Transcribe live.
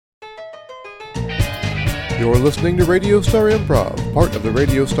You're listening to Radio Star Improv, part of the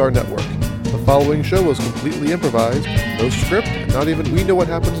Radio Star Network. The following show was completely improvised, no script, and not even we know what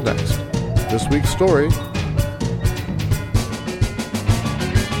happens next. This week's story: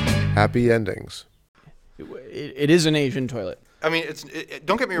 Happy Endings. It is an Asian toilet. I mean,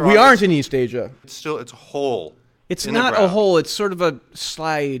 don't get me wrong. We aren't in East Asia. It's a hole. It's not a hole. It's sort of a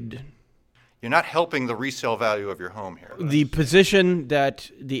slide. You're not helping the resale value of your home here. The position that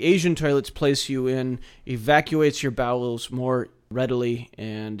the Asian toilets place you in evacuates your bowels more readily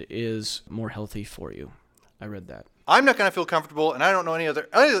and is more healthy for you. I read that. I'm not going to feel comfortable, and I don't know any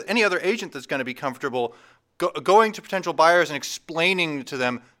other agent that's going to be comfortable going to potential buyers and explaining to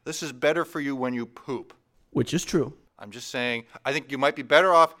them, this is better for you when you poop. Which is true. I'm just saying, I think you might be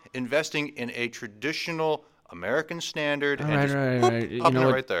better off investing in a traditional American standard Right. Up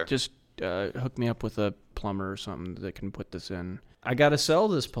right there. Just hook me up with a plumber or something that can put this in. I got to sell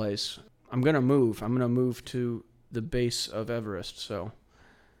this place. I'm going to move. I'm going to move to the base of Everest, so.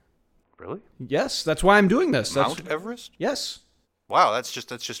 Really? Yes, that's why I'm doing this. Mount Everest? Yes. Wow, that's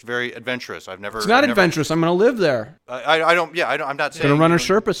just very adventurous. It's not adventurous. I'm going to live there. I'm not saying. I'm going to run a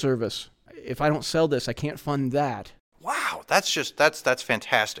Sherpa service. If I don't sell this, I can't fund that. Wow, that's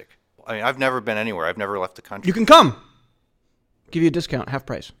fantastic. I mean, I've never been anywhere. I've never left the country. You can come. Give you a discount, half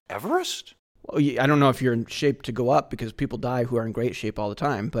price. Everest? Well, I don't know if you're in shape to go up because people die who are in great shape all the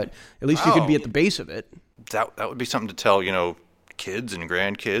time, but at least you could be at the base of it. That would be something to tell, kids and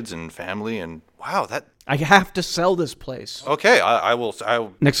grandkids and family, and wow, that. I have to sell this place. Okay, I will.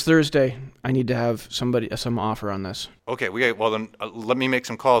 Next Thursday, I need to have some offer on this. Okay, then let me make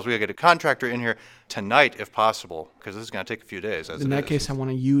some calls. We got to get a contractor in here tonight if possible, because this is going to take a few days. In that case, I want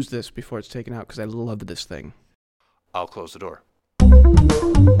to use this before it's taken out because I love this thing. I'll close the door.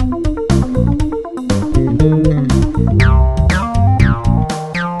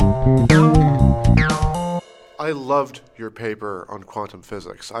 I loved your paper on quantum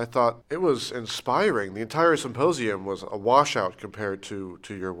physics. I thought it was inspiring. The entire symposium was a washout compared to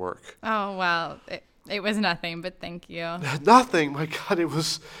your work. Oh, well, it was nothing, but thank you. Nothing? My God, it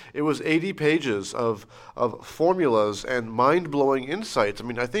was 80 pages of formulas and mind-blowing insights. I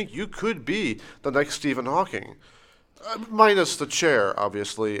mean, I think you could be the next Stephen Hawking. Minus the chair,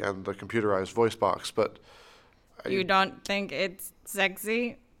 obviously, and the computerized voice box, but... You don't think it's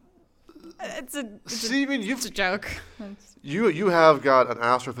sexy? It's a joke. You have got an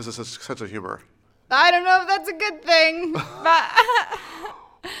astrophysicist's sense of humor. I don't know if that's a good thing, but...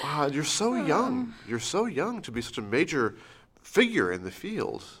 Wow, you're so young. You're so young to be such a major figure in the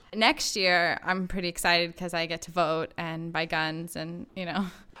field. Next year, I'm pretty excited because I get to vote and buy guns and,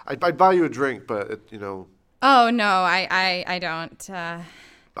 I'd buy you a drink, but, Oh, no, I don't.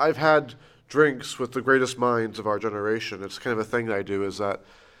 I've had drinks with the greatest minds of our generation. It's kind of a thing that I do is that,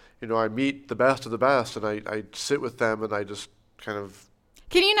 I meet the best of the best, and I sit with them, and I just kind of...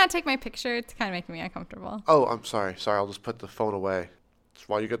 Can you not take my picture? It's kind of making me uncomfortable. Oh, I'm sorry. I'll just put the phone away. That's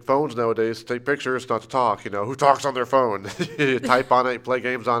why you get phones nowadays. To take pictures, not to talk. Who talks on their phone? You type on it, you play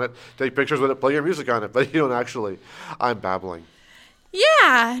games on it, take pictures with it, play your music on it, but you don't actually. I'm babbling.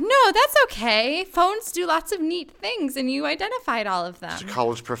 Yeah, no, that's okay. Phones do lots of neat things, and you identified all of them. As a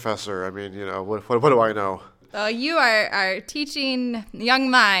college professor, I mean, what do I know? Oh, you are teaching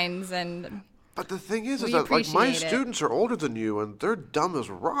young minds, and but the thing is that my students are older than you, and they're dumb as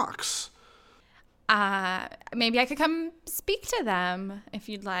rocks. Maybe I could come speak to them if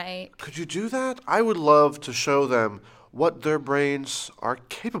you'd like. Could you do that? I would love to show them what their brains are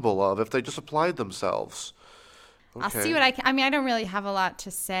capable of if they just applied themselves. Okay. I'll see what I can. I mean, I don't really have a lot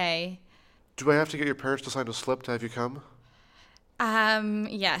to say. Do I have to get your parents to sign a slip to have you come?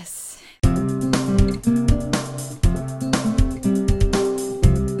 Yes.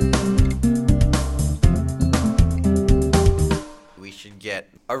 We should get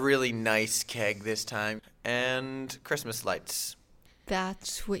a really nice keg this time and Christmas lights.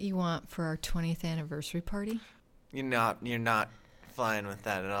 That's what you want for our 20th anniversary party? You're not flying with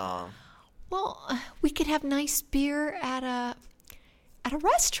that at all. Well, we could have nice beer at a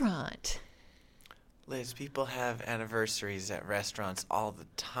restaurant. Liz, people have anniversaries at restaurants all the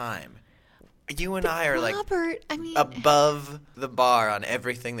time. You and I are Robert, above the bar on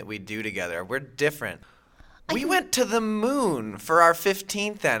everything that we do together. We're different. We went to the moon for our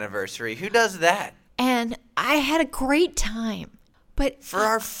 15th anniversary. Who does that? And I had a great time. But for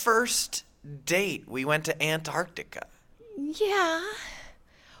our first date, we went to Antarctica. Yeah.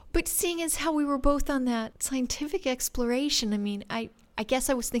 But seeing as how we were both on that scientific exploration, I guess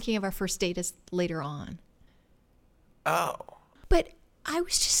I was thinking of our first date as later on. Oh. But I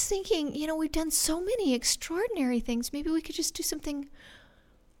was just thinking, we've done so many extraordinary things. Maybe we could just do something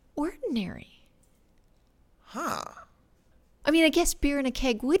ordinary. Huh. I mean, I guess beer in a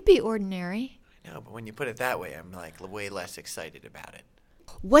keg would be ordinary. I know, but when you put it that way, I'm like way less excited about it.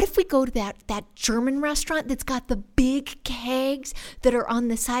 What if we go to that German restaurant that's got the big kegs that are on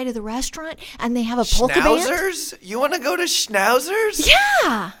the side of the restaurant and they have a polka band? Schnauzers? You want to go to Schnauzers?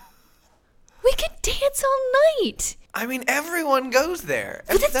 Yeah! We could dance all night. I mean, everyone goes there.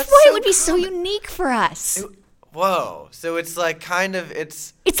 But that's why it would be so unique for us. Whoa. So it's like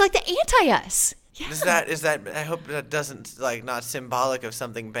it's like the anti-us. Yeah. Is that I hope that doesn't not symbolic of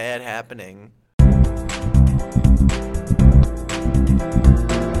something bad happening.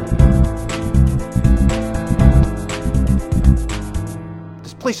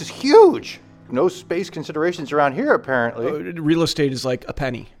 This place is huge. No space considerations around here, apparently. Real estate is like a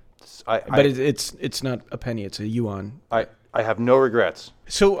penny. But it's not a penny, it's a yuan. I have no regrets.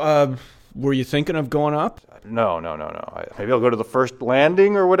 So, were you thinking of going up? No. Maybe I'll go to the first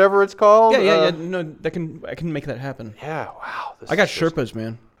landing or whatever it's called. Yeah. No, I can make that happen. Yeah. Wow. I got Sherpas,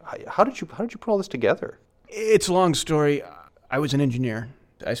 man. How did you put all this together? It's a long story. I was an engineer.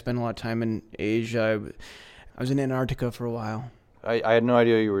 I spent a lot of time in Asia. I was in Antarctica for a while. I had no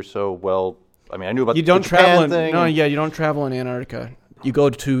idea you were so well. I mean, I knew about you don't the travel Japan thing. you don't travel in Antarctica. You go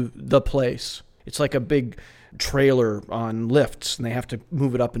to the place. It's like a big trailer on lifts, and they have to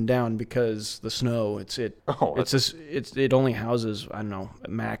move it up and down because the snow. It only houses, I don't know,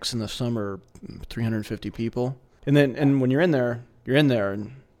 max in the summer 350 people. And when you're in there,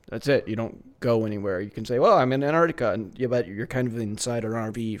 and that's it. You don't go anywhere. You can say, "Well, I'm in Antarctica," and but you're kind of inside an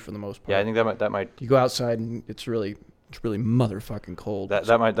RV for the most part. Yeah, I think that might. You go outside, and it's really motherfucking cold.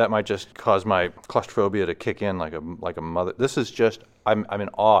 That might just cause my claustrophobia to kick in like a mother. This is just I'm in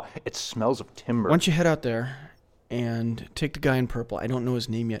awe. It smells of timber. Why don't you head out there and take the guy in purple? I don't know his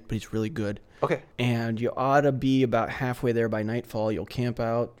name yet, but he's really good. Okay. And you ought to be about halfway there by nightfall. You'll camp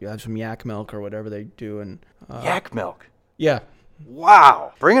out. You have some yak milk or whatever they do, and yak milk. Yeah.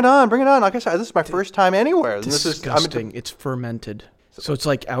 Wow. Bring it on. Like I said, this is my first time anywhere. Disgusting. It's fermented, so it's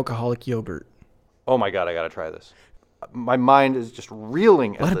like alcoholic yogurt. Oh my God! I gotta try this. My mind is just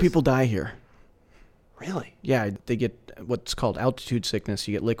reeling. A lot of people die here. Really? Yeah, they get what's called altitude sickness.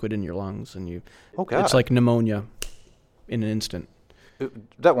 You get liquid in your lungs, and Oh God. It's like pneumonia in an instant.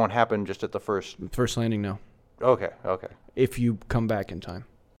 That won't happen just at the first landing, no. Okay. If you come back in time.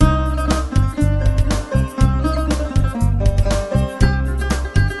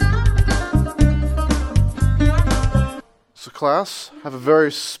 So class, I have a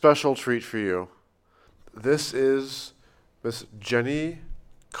very special treat for you. This is Miss Jenny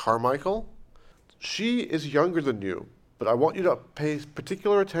Carmichael. She is younger than you, but I want you to pay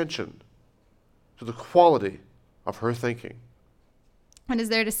particular attention to the quality of her thinking. What is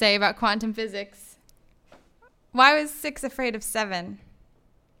there to say about quantum physics? Why was 6 afraid of 7?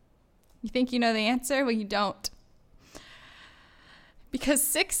 You think you know the answer? Well, you don't. Because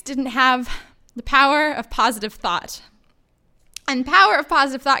 6 didn't have the power of positive thought. And power of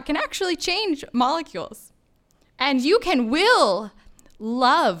positive thought can actually change molecules. And you can will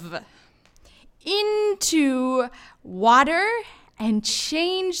love into water and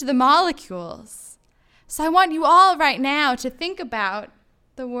change the molecules. So I want you all right now to think about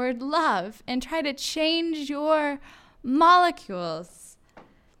the word love and try to change your molecules.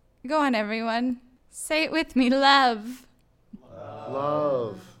 Go on, everyone. Say it with me, love.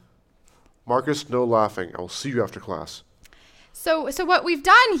 Love. Marcus, no laughing. I will see you after class. So what we've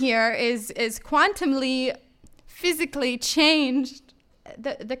done here is quantumly, physically changed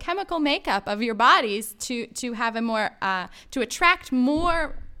the chemical makeup of your bodies to have a more to attract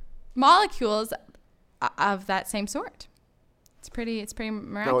more molecules of that same sort. It's pretty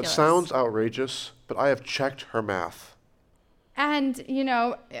miraculous. Now it sounds outrageous, but I have checked her math. And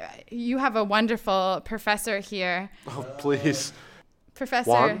you have a wonderful professor here. Oh, please.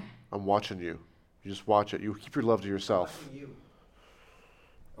 Professor. Juan, I'm watching you. You just watch it. You keep your love to yourself.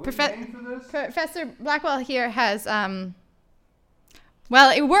 Professor Blackwell here has,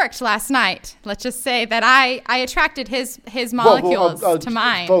 it worked last night. Let's just say that I attracted his molecules to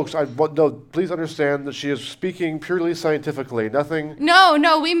mine. Folks, no, please understand that she is speaking purely scientifically. Nothing.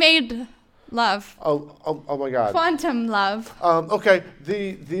 No, we made love. Oh my God. Quantum love. Okay,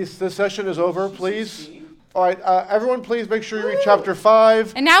 the session is over, please. All right, everyone, please make sure you read chapter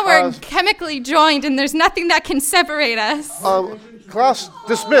 5. And now we're chemically joined, and there's nothing that can separate us. Class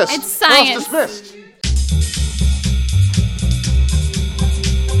dismissed. It's science. Class dismissed.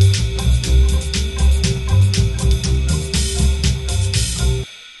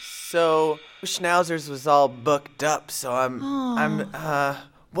 So Schnauzers was all booked up, so I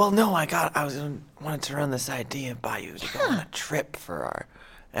wanted to run this idea by you to go on a trip for our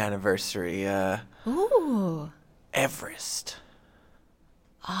anniversary. Ooh. Everest.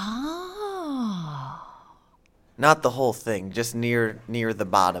 Oh. Not the whole thing, just near the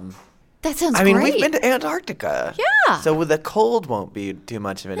bottom. That sounds I mean, great. we've been to Antarctica. Yeah. So the cold won't be too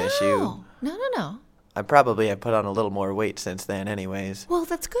much of an issue. No. I probably have put on a little more weight since then anyways. Well,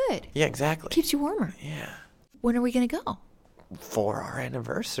 that's good. Yeah, exactly. Keeps you warmer. Yeah. When are we going to go? For our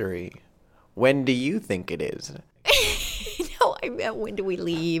anniversary. When do you think it is? No, I meant when do we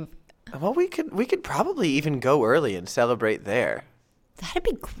leave? Well, we could probably even go early and celebrate there. That'd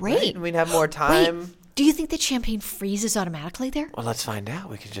be great. Right? We'd have more time. Wait, do you think that champagne freezes automatically there? Well, let's find out.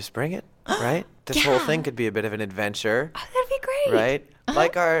 We can just bring it, right? This whole thing could be a bit of an adventure. Oh, that'd be great. Right?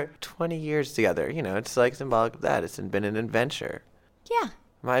 Like our 20 years together. You know, it's like symbolic of that. It's been an adventure. Yeah.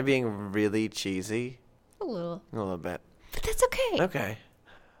 Am I being really cheesy? A little. A little bit. But that's okay. Okay.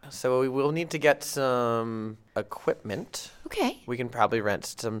 So we will need to get some equipment. Okay. We can probably rent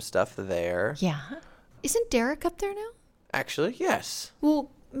some stuff there. Yeah. Isn't Derek up there now? Actually, yes. Well,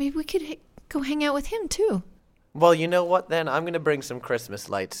 maybe we could go hang out with him too. Well, you know what then? I'm going to bring some Christmas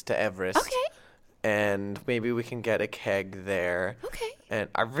lights to Everest. Okay. And maybe we can get a keg there. Okay. And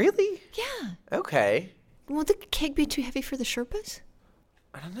really? Yeah. Okay. Won't the keg be too heavy for the Sherpas?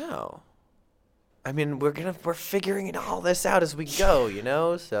 I don't know. I mean, we're figuring all this out as we go, you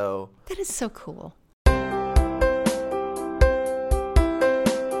know? So That is so cool.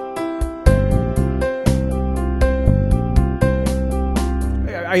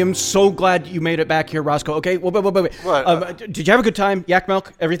 I am so glad you made it back here, Roscoe. Okay, wait. What? Did you have a good time? Yak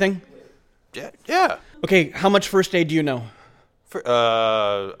milk, everything? Yeah. Okay, how much first aid do you know?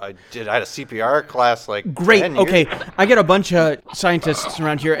 I had a CPR class like Great. 10 years Okay, ago. I get a bunch of scientists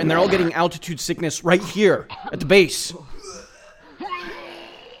around here, and they're all getting altitude sickness right here at the base.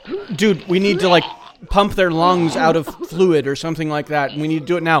 Dude, we need to like pump their lungs out of fluid or something like that. We need to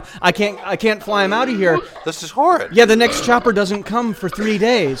do it now. I can't fly them out of here. This is horrid. Yeah, the next chopper doesn't come for 3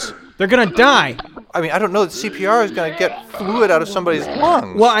 days. They're gonna die. I mean, I don't know that CPR is going to get fluid out of somebody's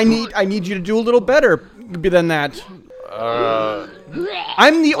lungs. Well, I need you to do a little better than that.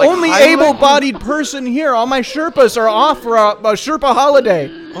 I'm the only Heimlich? able-bodied person here. All my Sherpas are off for a Sherpa holiday.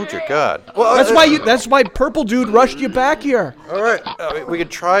 Oh dear God. Well, That's why Purple Dude rushed you back here. all right. We could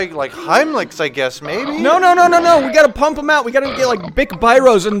try like Heimlich's, I guess, maybe. No. We gotta pump them out. We gotta get like Bic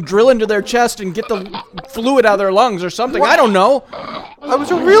Biros and drill into their chest and get the fluid out of their lungs or something. I don't know. I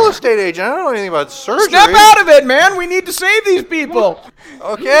was a real estate agent. I don't know anything about surgery. Snap out of it, man. We need to save these people.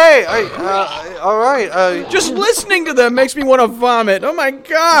 Okay. All right. Just listening to them makes me want to vomit. Oh my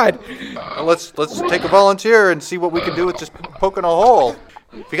God. Let's take a volunteer and see what we can do with just poking a hole.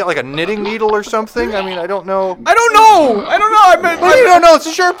 If you got like a knitting needle or something, I mean, I don't know. I don't know. What do you don't know? It's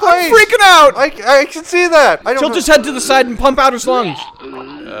a sure place. I'm freaking out. I can see that. I don't She'll know. just head to the side and pump out his lungs.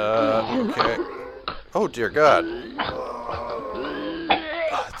 Okay. Oh dear God.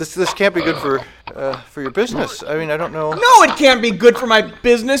 This can't be good for your business. I mean, I don't know. No, it can't be good for my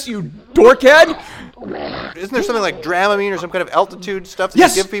business, you dorkhead. Isn't there something like Dramamine or some kind of altitude stuff that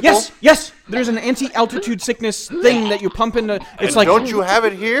you give people? Yes. There's an anti-altitude sickness thing that you pump into. It's And like don't you have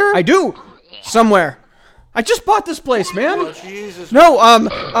it here? I do, somewhere. I just bought this place, man. Oh, Jesus.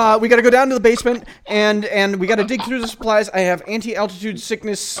 No, we gotta go down to the basement and we gotta dig through the supplies. I have anti-altitude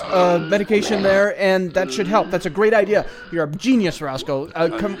sickness medication there, and that should help. That's a great idea. You're a genius, Roscoe.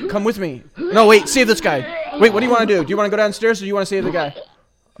 Come with me. No, wait, save this guy. Wait, what do you want to do? Do you want to go downstairs or do you want to save the guy?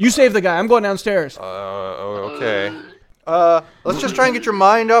 You save the guy. I'm going downstairs. Okay. Let's just try and get your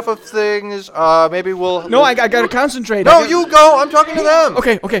mind off of things. Maybe we'll. No, I gotta concentrate. No, you go. I'm talking to them.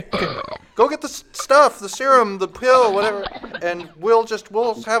 Okay. Go get the stuff, the serum, the pill, whatever, and we'll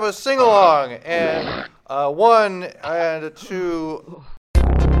have a sing along. And 1 and 2.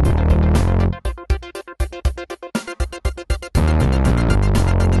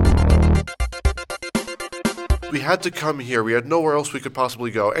 We had to come here. We had nowhere else we could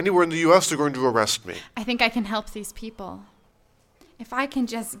possibly go. Anywhere in the U.S., they're going to arrest me. I think I can help these people. If I can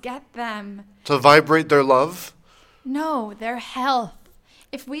just get them. To vibrate their love? No, their health.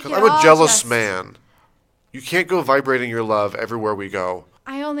 If we could Because I'm a jealous just... man. You can't go vibrating your love everywhere we go.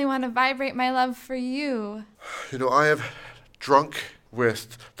 I only want to vibrate my love for you. You know, I have drunk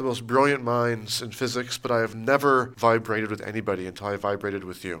with the most brilliant minds in physics, but I have never vibrated with anybody until I vibrated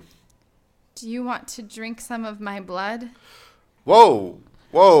with you. Do you want to drink some of my blood? Whoa.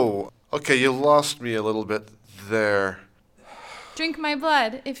 Okay, you lost me a little bit there. Drink my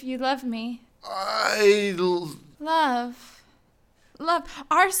blood if you love me. Love.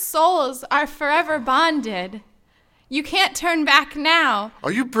 Our souls are forever bonded. You can't turn back now.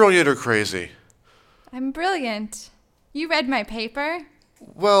 Are you brilliant or crazy? I'm brilliant. You read my paper.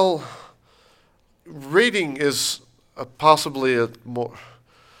 Well, rating is possibly a more...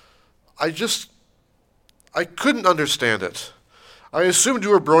 I couldn't understand it. I assumed you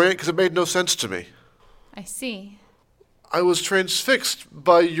were brilliant because it made no sense to me. I see. I was transfixed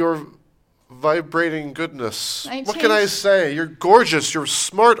by your vibrating goodness. What can I say? You're gorgeous. You're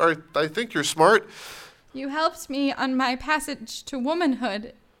smart. I think you're smart. You helped me on my passage to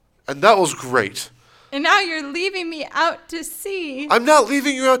womanhood. And that was great. And now you're leaving me out to sea. I'm not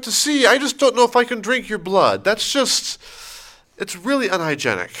leaving you out to sea. I just don't know if I can drink your blood. It's really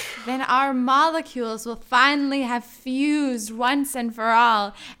unhygienic. Then our molecules will finally have fused once and for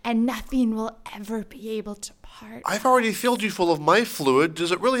all, and nothing will ever be able to part. I've already filled you full of my fluid.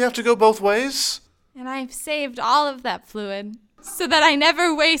 Does it really have to go both ways? And I've saved all of that fluid, so that I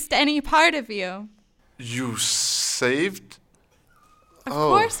never waste any part of you. You saved? Of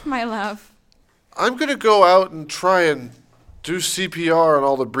course, my love. I'm going to go out and try and do CPR on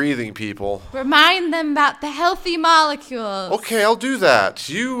all the breathing people. Remind them about the healthy molecules. Okay, I'll do that.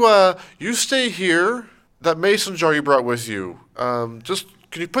 You stay here. That mason jar you brought with you. Can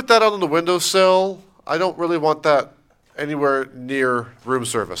you put that out on the windowsill? I don't really want that anywhere near room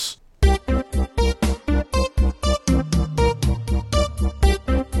service. Do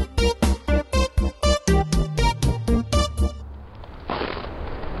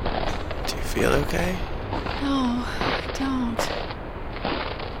you feel okay? No, I don't.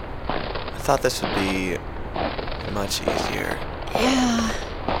 I thought this would be much easier. Yeah,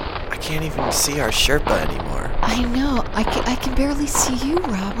 I can't even see our Sherpa anymore. I know. I can barely see you,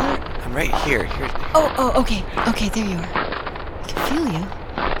 Robert. I'm right here. Oh, okay. Okay, there you are. I can feel you.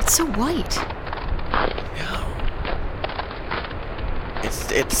 It's so white. No.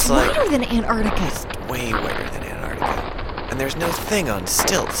 It's like... whiter than Antarctica. It's way whiter than Antarctica. And there's no thing on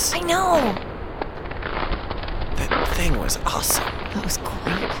stilts. I know. That thing was awesome. That was great.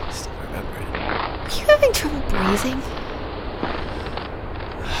 I still remember it. Are you having trouble breathing?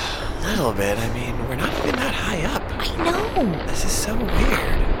 A little bit. I mean, we're not even that high up. I know. This is so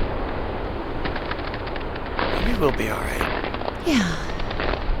weird. Maybe we'll be alright. Yeah.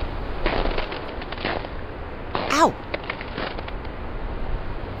 Ow.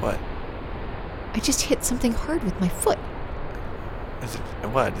 What? I just hit something hard with my foot. Is it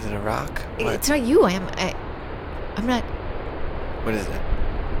what? Is it a rock? What? It's not you. I'm not. What is it?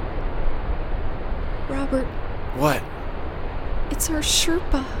 Robert, What? it's our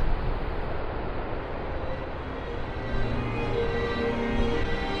Sherpa.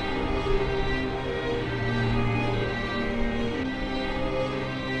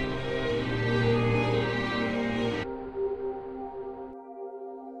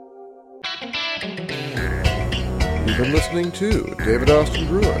 You've been listening to David Austin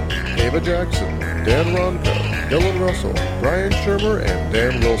Bruin, Ava Jackson, Dan Ronco, Dylan Russell, Brian Shermer, and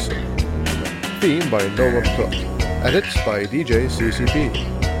Dan Wilson. Theme by Nolan Cook. Edits by DJ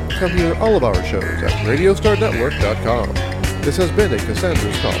CCP. Come hear all of our shows at RadiostarNetwork.com. This has been a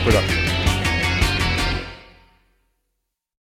Cassandra's Call production.